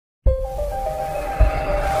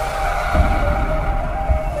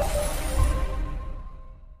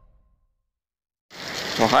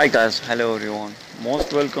Hi guys, hello everyone.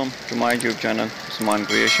 Most welcome to my YouTube channel Usman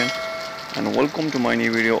Creation and welcome to my new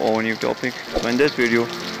video or new topic. So in this video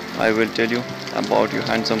I will tell you about your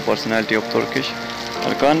handsome personality of Turkish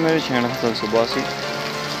Erkan Meriç and Hazal Subaşi.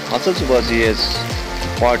 Hazal Subaşi is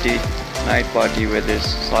night party with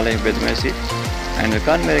his Salih badmeci, and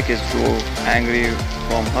Erkan Meriç is so angry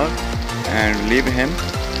from her and leave him,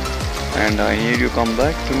 and I need you come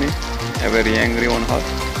back to me, very angry on her.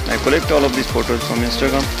 I collect all of these photos from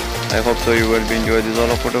Instagram. I hope so you will be enjoy these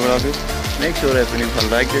all of photography. Make sure if you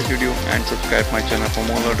like this video and subscribe my channel for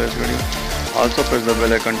more latest video. Also press the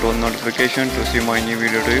bell icon to all notification to see my new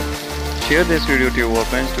video to you. Share this video to your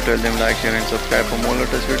friends to tell them like, share and subscribe for more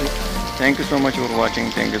latest video. Thank you so much for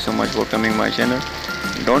watching. Thank you so much for coming my channel.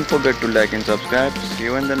 Don't forget to like and subscribe. See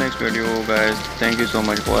you in the next video guys. Thank you so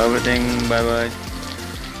much for everything. Bye bye.